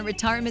Brothers on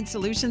Retirement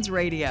Solutions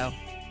Radio.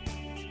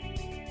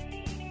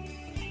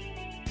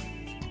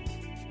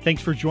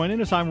 Thanks for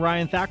joining us. I'm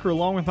Ryan Thacker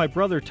along with my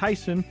brother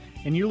Tyson,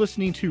 and you're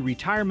listening to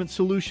Retirement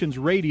Solutions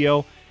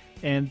Radio.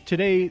 And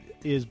today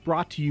is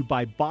brought to you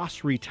by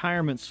Boss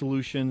Retirement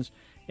Solutions.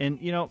 And,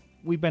 you know,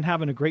 we've been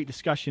having a great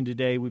discussion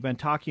today. We've been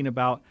talking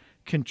about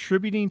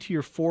contributing to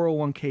your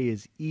 401k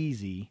is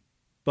easy,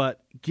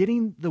 but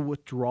getting the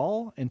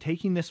withdrawal and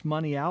taking this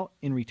money out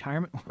in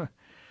retirement,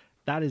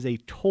 that is a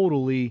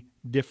totally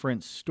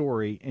different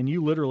story. And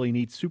you literally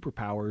need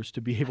superpowers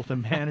to be able to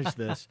manage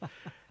this.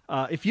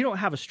 If you don't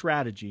have a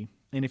strategy,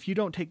 and if you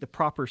don't take the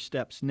proper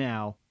steps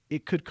now,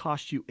 it could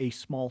cost you a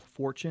small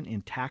fortune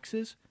in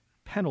taxes,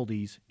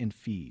 penalties, and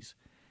fees.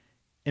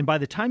 And by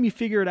the time you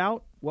figure it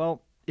out,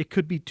 well, it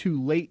could be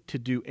too late to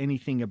do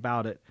anything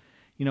about it.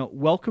 You know,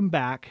 welcome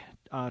back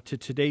to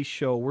today's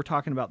show. We're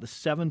talking about the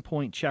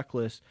 7-point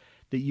checklist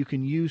that you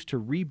can use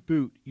to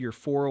reboot your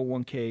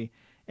 401k.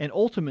 And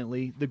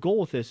ultimately, the goal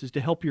with this is to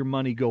help your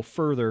money go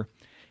further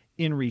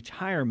in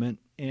retirement.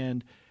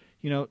 And,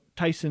 you know,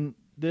 Tyson,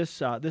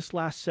 this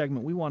last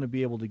segment, we want to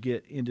be able to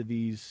get into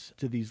these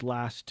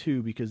last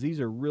two because these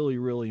are really,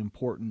 really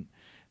important.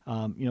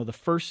 You know, the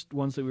first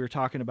ones that we were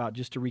talking about,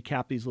 just to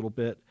recap these a little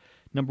bit.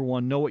 Number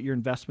 1, know what your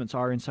investments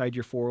are inside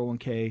your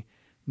 401k.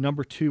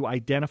 Number 2,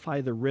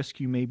 identify the risk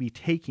you may be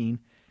taking,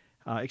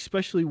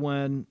 especially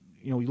when,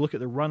 you know, we look at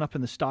the run-up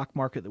in the stock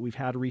market that we've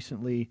had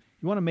recently.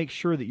 You want to make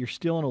sure that you're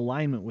still in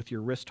alignment with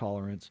your risk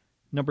tolerance.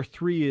 Number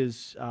 3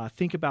 is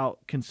think about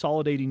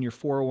consolidating your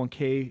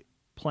 401k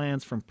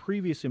plans from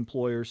previous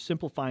employers,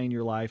 simplifying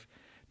your life.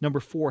 Number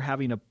 4,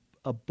 having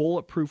a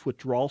bulletproof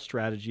withdrawal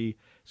strategy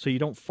so you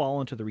don't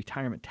fall into the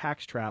retirement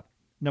tax trap.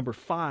 Number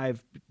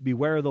 5,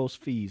 beware of those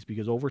fees,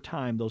 because over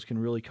time those can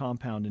really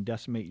compound and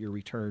decimate your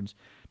returns.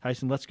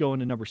 Tyson, let's go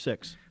into number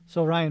 6.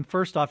 So, Ryan,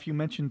 first off, you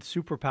mentioned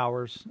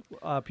superpowers.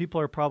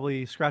 People are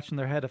probably scratching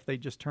their head if they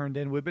just turned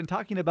in. We've been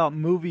talking about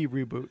movie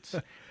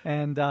reboots.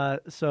 And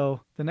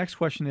so the next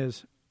question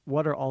is,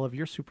 what are all of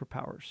your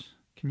superpowers?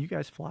 Can you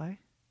guys fly?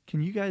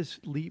 Can you guys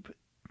leap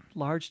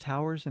large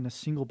towers in a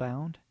single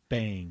bound?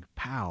 Bang,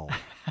 pow.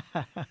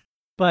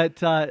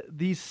 But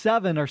these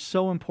 7 are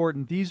so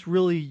important. These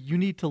really, you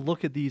need to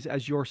look at these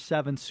as your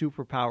 7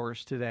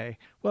 superpowers today.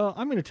 Well,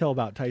 I'm going to tell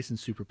about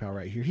Tyson's superpower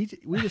right here.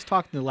 We just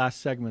talked in the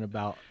last segment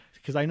about,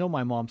 because I know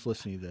my mom's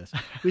listening to this.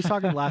 We was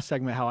talking in the last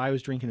segment how I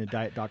was drinking a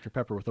Diet Dr.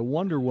 Pepper with a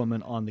Wonder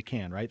Woman on the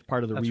can, right?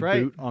 Part of the That's reboot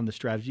right. on the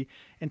strategy.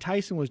 And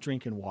Tyson was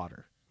drinking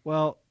water.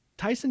 Well,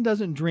 Tyson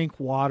doesn't drink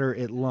water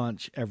at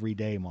lunch every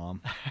day,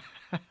 Mom.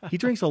 He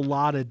drinks a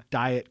lot of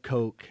Diet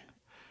Coke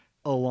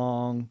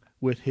along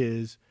with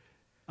his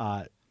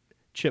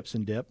chips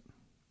and dip,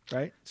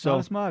 right? So not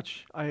as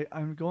much.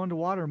 I'm going to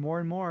water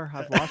more and more.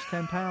 I've lost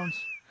 10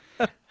 pounds.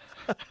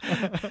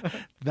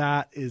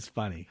 That is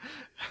funny.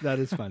 That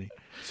is funny.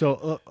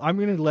 So I'm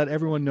going to let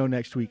everyone know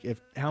next week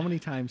how many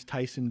times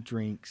Tyson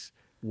drinks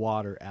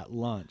water at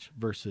lunch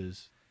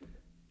versus.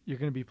 You're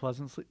going to be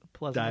pleasantly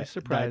Diet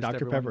surprised, Dr.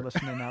 everyone Pepper.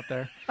 listening out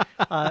there.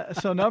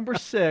 So number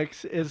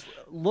 6 is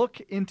look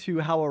into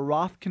how a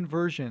Roth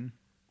conversion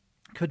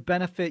could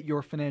benefit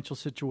your financial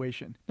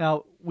situation.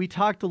 Now, we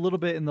talked a little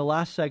bit in the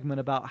last segment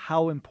about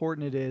how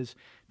important it is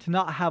to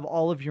not have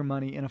all of your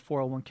money in a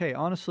 401k.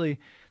 Honestly,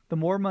 the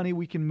more money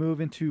we can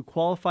move into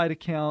qualified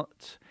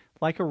accounts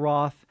like a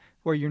Roth,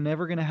 where you're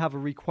never going to have a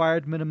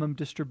required minimum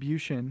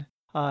distribution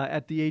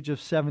at the age of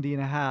 70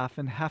 and a half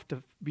and have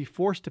to be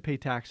forced to pay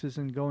taxes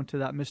and go into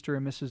that Mr.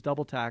 and Mrs.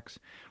 double tax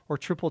or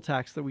triple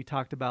tax that we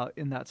talked about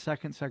in that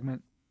second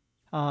segment.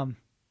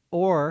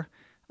 Or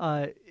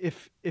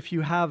if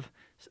you have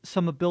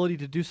some ability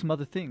to do some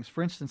other things.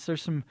 For instance,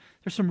 there's some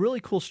really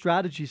cool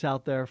strategies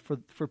out there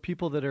for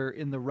people that are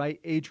in the right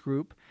age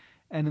group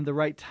and in the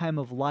right time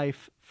of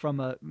life,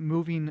 from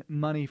moving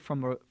money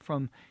from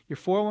your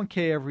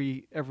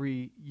 401k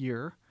every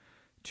year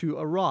to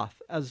a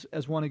Roth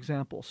as one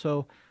example.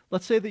 So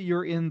let's say that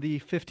you're in the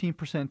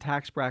 15%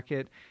 tax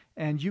bracket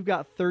and you've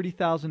got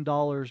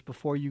 $30,000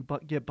 before you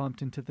get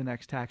bumped into the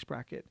next tax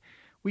bracket.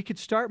 We could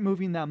start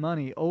moving that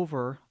money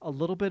over a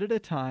little bit at a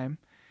time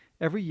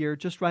every year,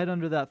 just right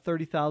under that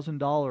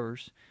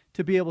 $30,000,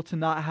 to be able to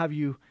not have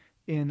you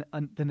in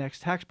the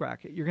next tax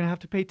bracket. You're going to have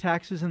to pay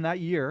taxes in that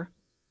year,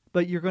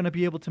 but you're going to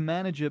be able to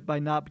manage it by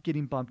not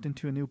getting bumped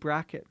into a new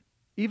bracket.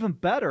 Even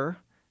better,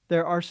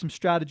 there are some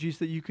strategies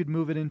that you could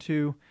move it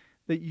into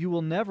that you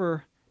will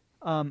never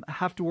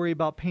have to worry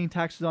about paying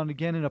taxes on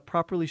again in a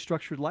properly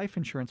structured life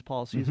insurance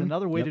policy. Is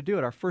another way to do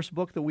it. Our first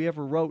book that we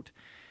ever wrote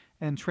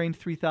and trained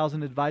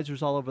 3,000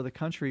 advisors all over the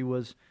country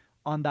was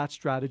on that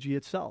strategy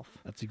itself.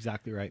 That's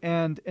exactly right.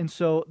 And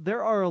so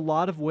there are a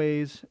lot of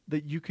ways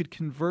that you could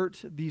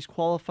convert these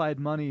qualified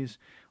monies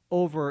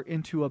over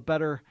into a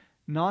better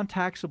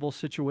non-taxable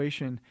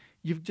situation.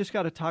 You've just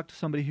got to talk to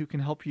somebody who can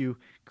help you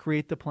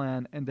create the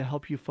plan and to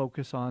help you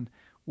focus on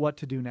what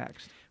to do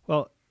next.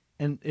 Well,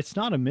 and it's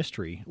not a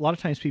mystery. A lot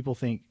of times people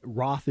think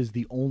Roth is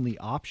the only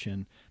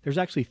option. There's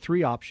actually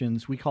 3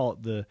 options. We call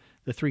it the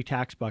 3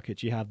 tax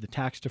buckets. You have the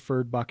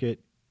tax-deferred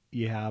bucket,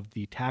 you have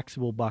the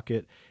taxable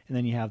bucket, and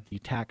then you have the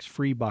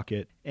tax-free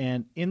bucket.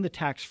 And in the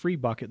tax-free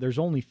bucket, there's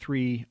only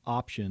 3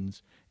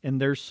 options. And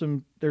there's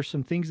some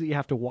things that you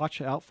have to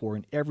watch out for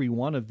in every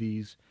one of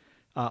these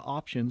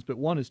options. But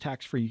one is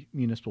tax-free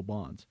municipal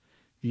bonds.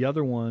 The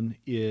other one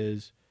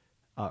is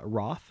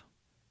Roth.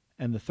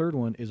 And the third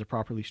one is a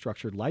properly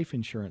structured life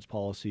insurance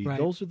policy. Right.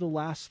 Those are the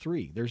last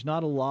 3. There's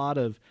not a lot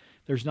of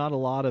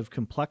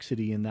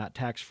complexity in that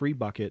tax-free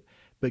bucket,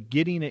 but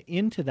getting it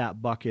into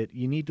that bucket,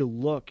 you need to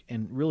look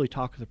and really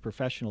talk with a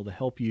professional to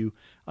help you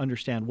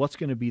understand what's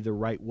going to be the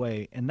right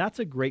way. And that's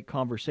a great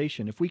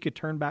conversation. If we could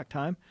turn back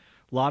time,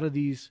 a lot of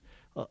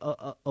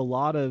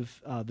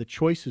the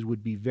choices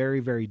would be very,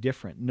 very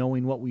different.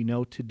 Knowing what we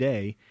know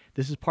today,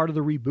 this is part of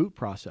the reboot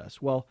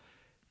process. Well,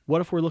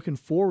 what if we're looking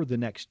forward the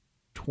next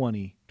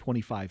 20,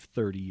 25,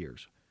 30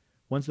 years?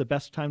 When's the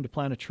best time to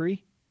plant a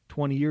tree?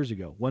 20 years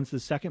ago. When's the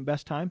second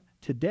best time?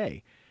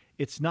 Today.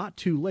 It's not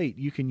too late.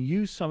 You can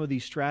use some of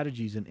these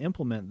strategies and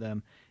implement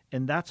them,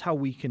 and that's how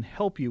we can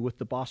help you with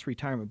the Boss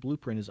Retirement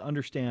Blueprint, is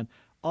understand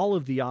all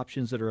of the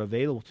options that are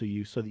available to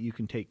you so that you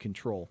can take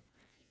control.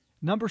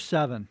 Number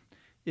 7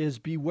 is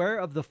beware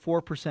of the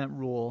 4%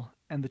 rule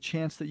and the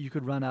chance that you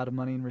could run out of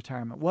money in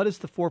retirement. What is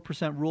the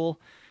 4%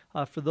 rule?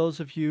 For those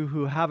of you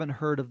who haven't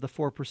heard of the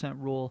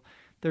 4% rule,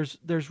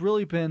 there's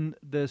really been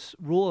this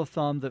rule of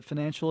thumb that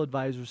financial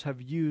advisors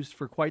have used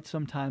for quite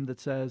some time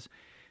that says,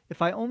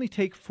 if I only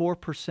take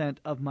 4%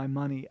 of my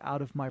money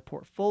out of my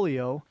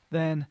portfolio,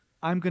 then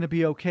I'm going to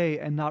be okay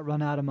and not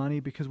run out of money,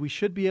 because we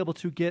should be able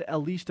to get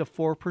at least a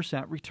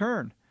 4%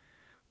 return.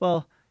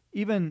 Well,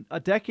 even a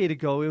decade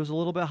ago, it was a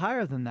little bit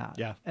higher than that.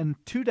 Yeah. And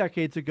 2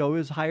 decades ago, it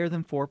was higher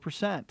than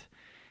 4%.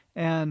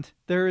 And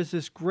there is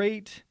this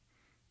great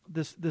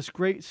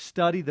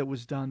study that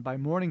was done by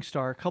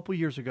Morningstar a couple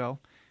years ago.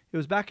 It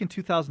was back in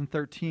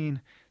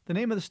 2013. The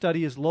name of the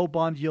study is Low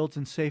Bond Yields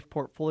and Safe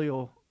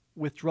Portfolio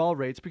Withdrawal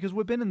Rates, because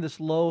we've been in this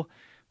low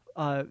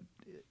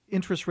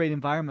interest rate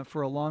environment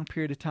for a long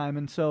period of time.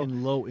 And so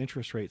low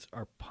interest rates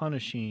are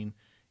punishing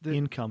the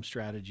income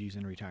strategies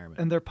in retirement.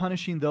 And they're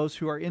punishing those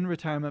who are in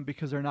retirement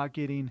because they're not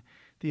getting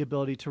the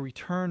ability to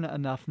return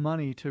enough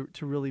money to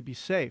really be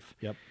safe.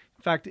 Yep.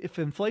 In fact, if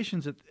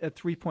inflation's at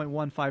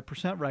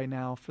 3.15% right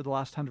now for the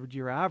last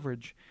 100-year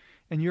average,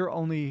 and you're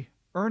only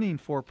earning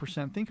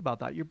 4%, think about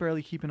that. You're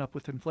barely keeping up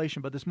with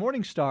inflation. But this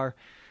Morningstar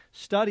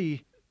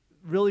study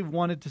really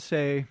wanted to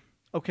say,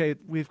 okay,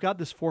 we've got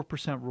this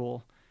 4%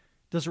 rule.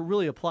 Does it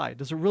really apply?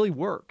 Does it really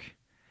work?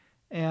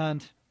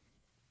 And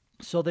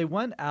so they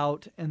went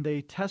out and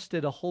they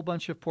tested a whole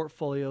bunch of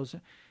portfolios.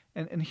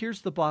 And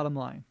here's the bottom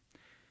line,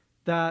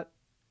 that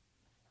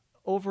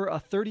over a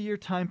 30-year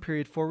time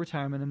period for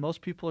retirement, and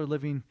most people are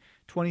living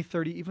 20,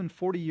 30, even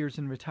 40 years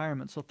in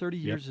retirement, so 30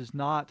 years is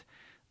not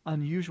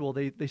unusual.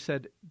 They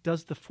said,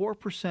 does the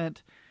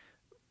 4%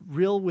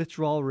 real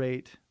withdrawal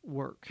rate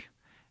work?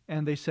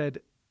 And they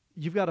said,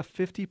 you've got a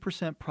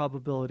 50%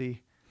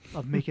 probability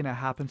of making it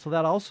happen. So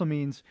that also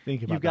means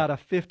you've got a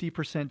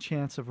 50%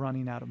 chance of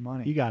running out of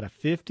money. You got a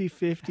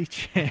 50-50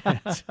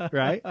 chance,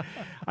 right?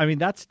 I mean,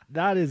 that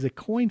is a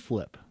coin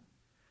flip.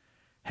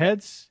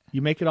 Heads,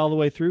 you make it all the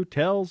way through.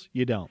 Tails,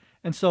 you don't.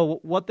 And so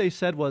what they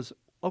said was,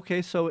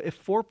 okay, so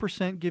if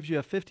 4% gives you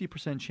a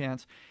 50%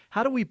 chance,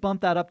 how do we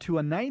bump that up to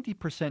a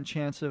 90%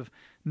 chance of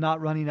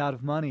not running out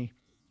of money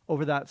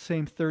over that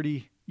same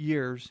 30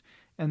 years?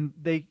 And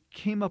they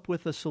came up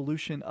with a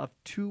solution of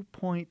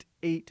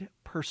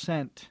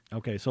 2.8%.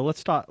 Okay, so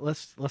let's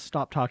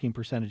stop talking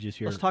percentages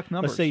here. Let's talk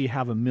numbers. Let's say you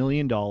have $1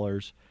 million,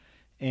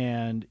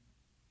 and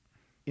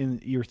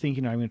you're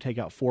thinking, I'm going to take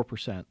out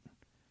 4%.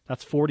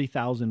 That's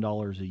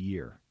 $40,000 a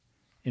year.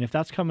 And if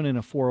that's coming in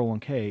a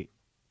 401k,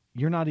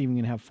 you're not even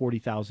going to have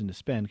 $40,000 to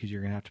spend because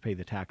you're going to have to pay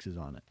the taxes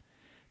on it.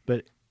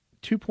 But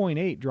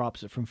 2.8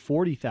 drops it from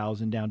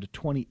 $40,000 down to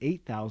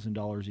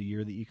 $28,000 a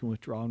year that you can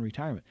withdraw in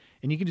retirement.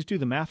 And you can just do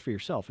the math for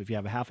yourself. If you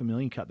have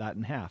 $500,000, cut that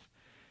in half.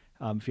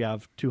 If you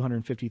have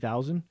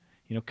 $250,000,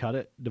 cut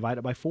it, divide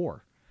it by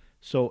 4.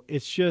 So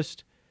it's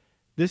just,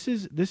 this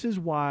is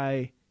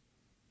why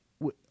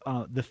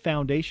the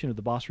foundation of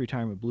the Boss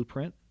Retirement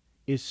Blueprint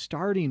is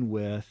starting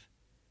with,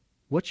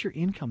 what's your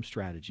income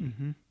strategy?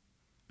 Mm-hmm.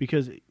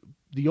 Because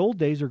the old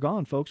days are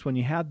gone, folks. When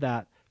you had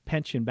that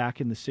pension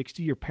back in the 60s,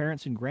 your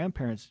parents and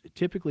grandparents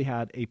typically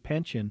had a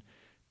pension,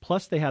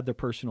 plus they had their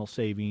personal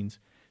savings.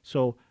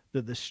 So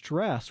the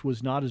stress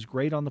was not as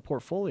great on the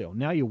portfolio.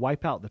 Now you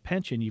wipe out the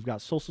pension, you've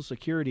got Social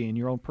Security and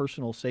your own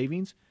personal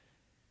savings.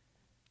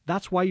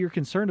 That's why you're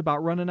concerned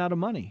about running out of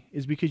money,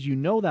 is because you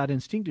know that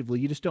instinctively.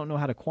 You just don't know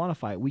how to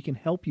quantify it. We can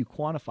help you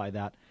quantify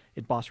that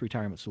at Boss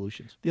Retirement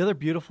Solutions. The other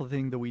beautiful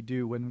thing that we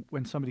do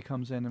when somebody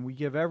comes in and we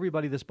give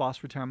everybody this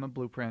Boss Retirement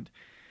Blueprint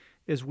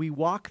is we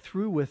walk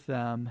through with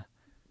them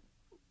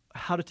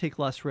how to take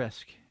less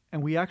risk.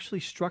 And we actually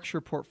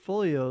structure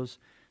portfolios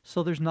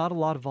so there's not a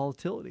lot of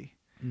volatility.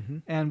 Mm-hmm.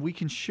 And we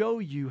can show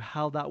you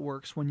how that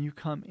works when you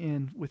come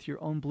in with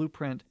your own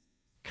blueprint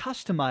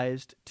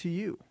customized to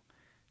you.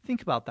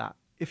 Think about that.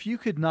 If you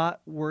could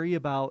not worry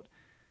about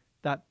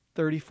that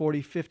 30,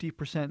 40,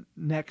 50%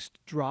 next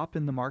drop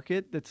in the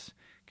market that's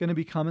going to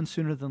be coming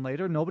sooner than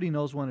later, nobody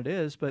knows when it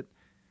is, but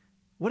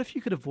what if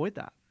you could avoid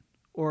that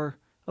or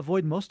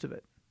avoid most of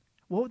it?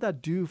 What would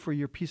that do for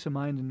your peace of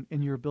mind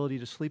and your ability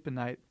to sleep at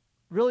night?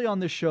 Really, on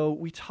this show,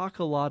 we talk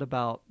a lot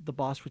about the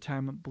Boss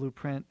Retirement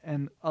Blueprint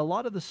and a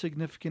lot of the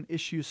significant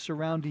issues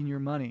surrounding your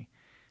money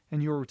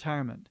and your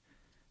retirement.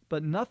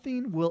 But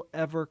nothing will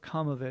ever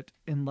come of it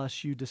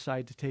unless you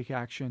decide to take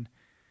action.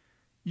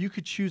 You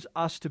could choose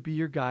us to be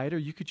your guide, or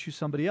you could choose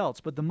somebody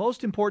else. But the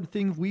most important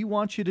thing we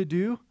want you to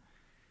do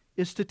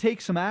is to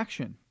take some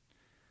action.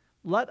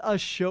 Let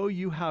us show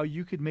you how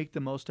you could make the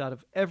most out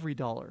of every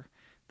dollar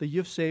that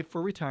you've saved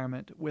for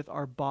retirement with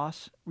our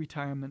Boss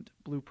Retirement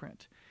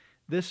Blueprint.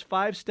 This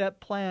 5-step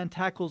plan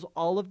tackles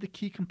all of the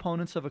key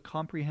components of a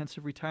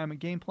comprehensive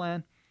retirement game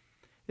plan.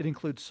 It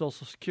includes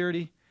Social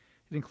Security.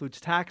 It includes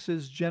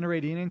taxes,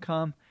 generating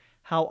income,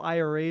 how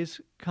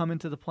IRAs come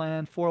into the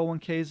plan,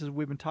 401ks, as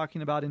we've been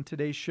talking about in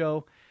today's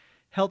show,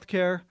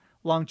 healthcare,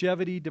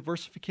 longevity,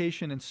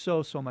 diversification, and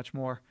so much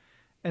more.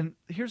 And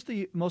here's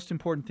the most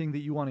important thing that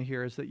you want to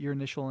hear is that your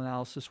initial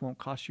analysis won't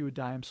cost you a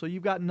dime, so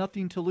you've got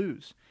nothing to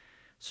lose.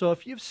 So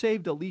if you've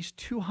saved at least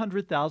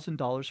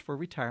 $200,000 for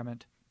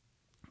retirement,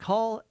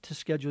 call to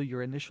schedule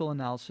your initial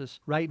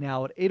analysis right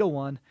now at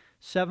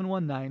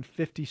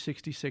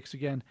 801-719-5066.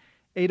 Again,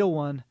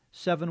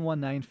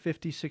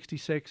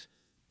 801-719-5066.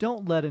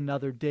 Don't let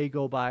another day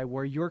go by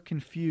where you're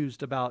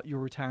confused about your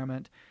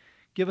retirement.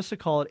 Give us a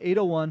call at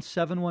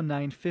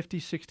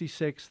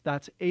 801-719-5066.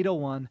 That's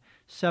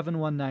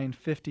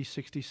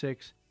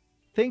 801-719-5066.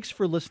 Thanks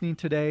for listening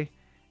today.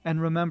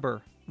 And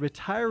remember,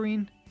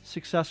 retiring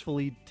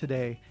successfully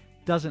today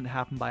doesn't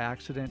happen by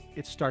accident.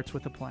 It starts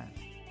with a plan.